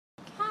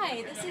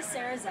Hi, this is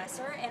Sarah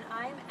Zesser, and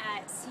I'm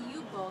at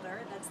CU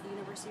Boulder, that's the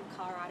University of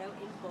Colorado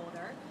in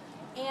Boulder.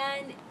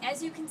 And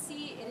as you can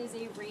see, it is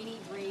a rainy,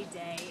 gray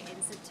day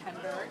in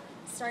September.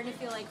 It's starting to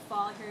feel like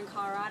fall here in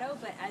Colorado,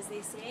 but as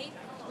they say,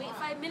 wait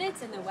 5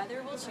 minutes and the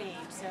weather will change,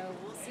 so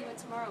we'll see what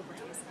tomorrow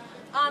brings.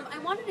 I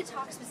wanted to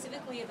talk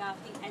specifically about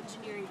the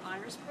Engineering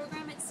Honors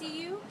Program at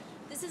CU.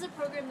 This is a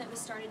program that was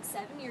started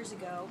 7 years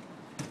ago,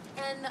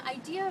 and the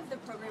idea of the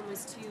program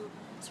was to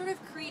sort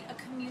of create a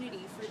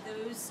community for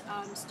those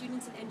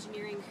students in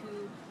engineering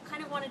who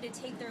kind of wanted to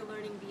take their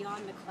learning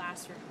beyond the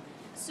classroom.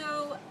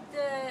 So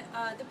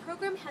the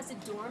program has a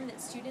dorm that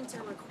students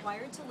are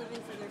required to live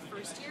in for their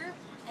first year,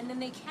 and then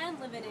they can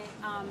live in it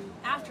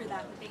after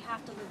that, but they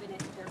have to live in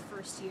it their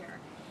first year.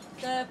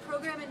 The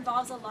program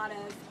involves a lot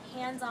of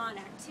hands-on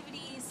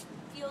activities,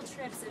 field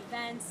trips,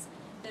 events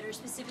that are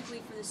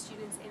specifically for the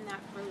students in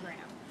that program.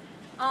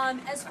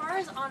 As far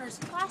as honors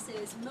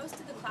classes, most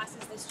of the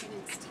classes that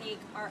students take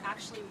are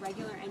actually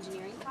regular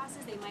engineering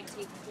classes. They might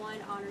take one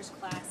honors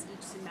class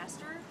each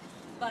semester,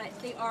 but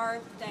they are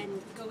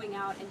then going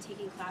out and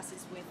taking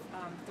classes with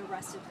the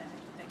rest of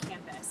the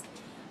campus.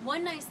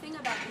 One nice thing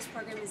about this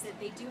program is that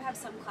they do have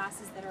some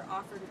classes that are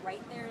offered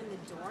right there in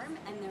the dorm,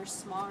 and they're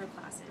smaller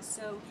classes.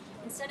 So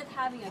instead of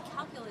having a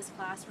calculus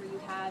class where you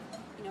have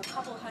a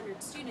couple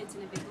hundred students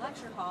in a big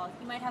lecture hall,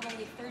 you might have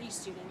only 30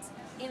 students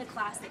in a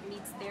class that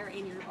meets there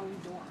in your own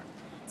dorm.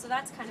 So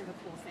that's kind of a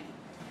cool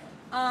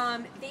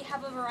thing. They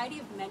have a variety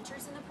of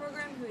mentors in the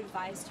program who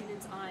advise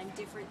students on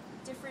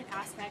different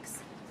aspects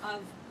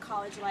of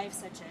college life,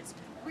 such as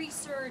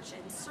research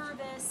and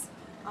service,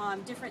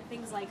 different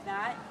things like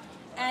that.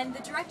 And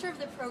the director of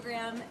the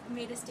program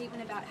made a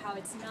statement about how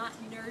it's not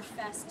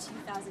NerdFest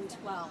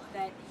 2012,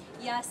 that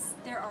yes,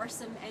 there are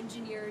some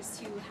engineers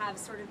who have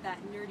sort of that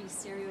nerdy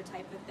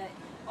stereotype, but that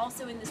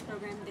also in this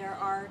program there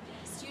are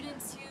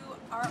students who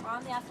are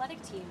on the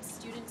athletic teams,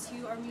 students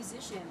who are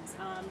musicians.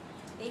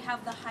 They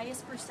have the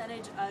highest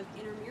percentage of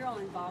intramural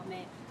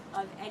involvement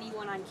of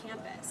anyone on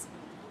campus.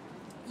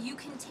 You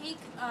can take,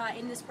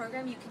 in this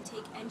program, you can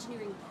take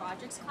engineering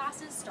projects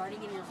classes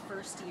starting in your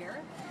first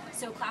year.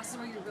 So classes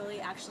where you're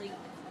really actually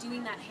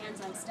doing that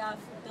hands-on stuff,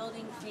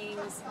 building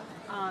things,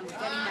 getting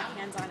that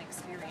hands-on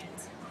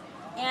experience.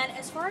 And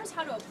as far as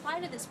how to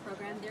apply to this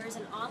program, there is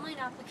an online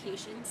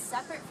application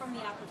separate from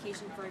the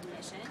application for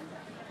admission.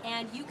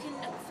 And you can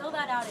fill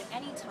that out at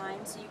any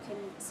time, so you can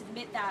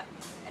submit that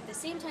at the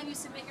same time you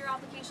submit your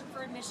application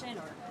for admission,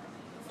 or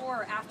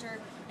before or after.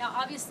 Now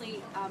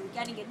obviously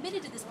getting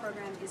admitted to this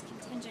program is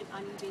contingent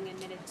on you being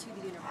admitted to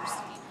the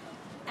university.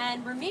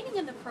 And remaining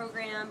in the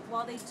program,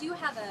 while they do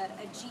have a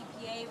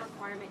GPA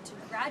requirement to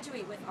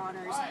graduate with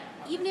honors,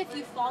 even if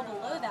you fall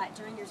below that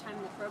during your time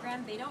in the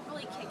program, they don't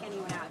really kick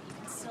anyone out. You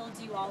can still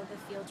do all of the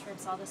field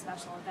trips, all the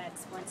special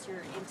events once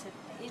you're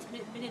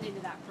admitted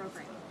into that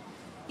program.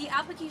 The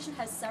application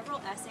has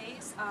several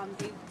essays.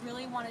 They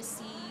really want to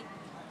see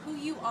who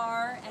you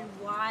are and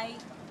why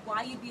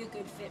you'd be a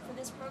good fit for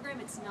this program.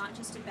 It's not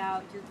just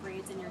about your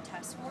grades and your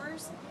test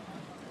scores.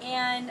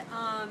 And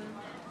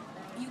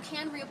you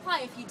can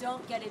reapply if you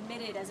don't get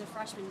admitted as a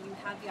freshman. You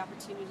have the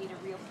opportunity to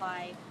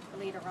reapply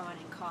later on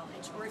in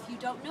college. Or if you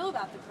don't know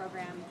about the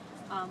program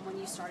when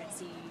you start at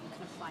CU, you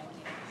can apply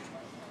later.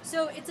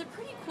 So it's a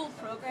pretty cool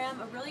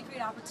program, a really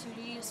great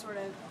opportunity to sort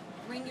of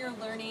bring your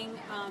learning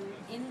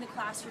in the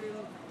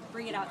classroom,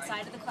 bring it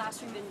outside of the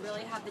classroom, and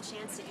really have the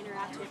chance to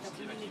interact with a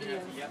community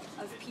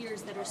of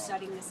peers that are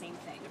studying the same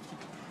thing.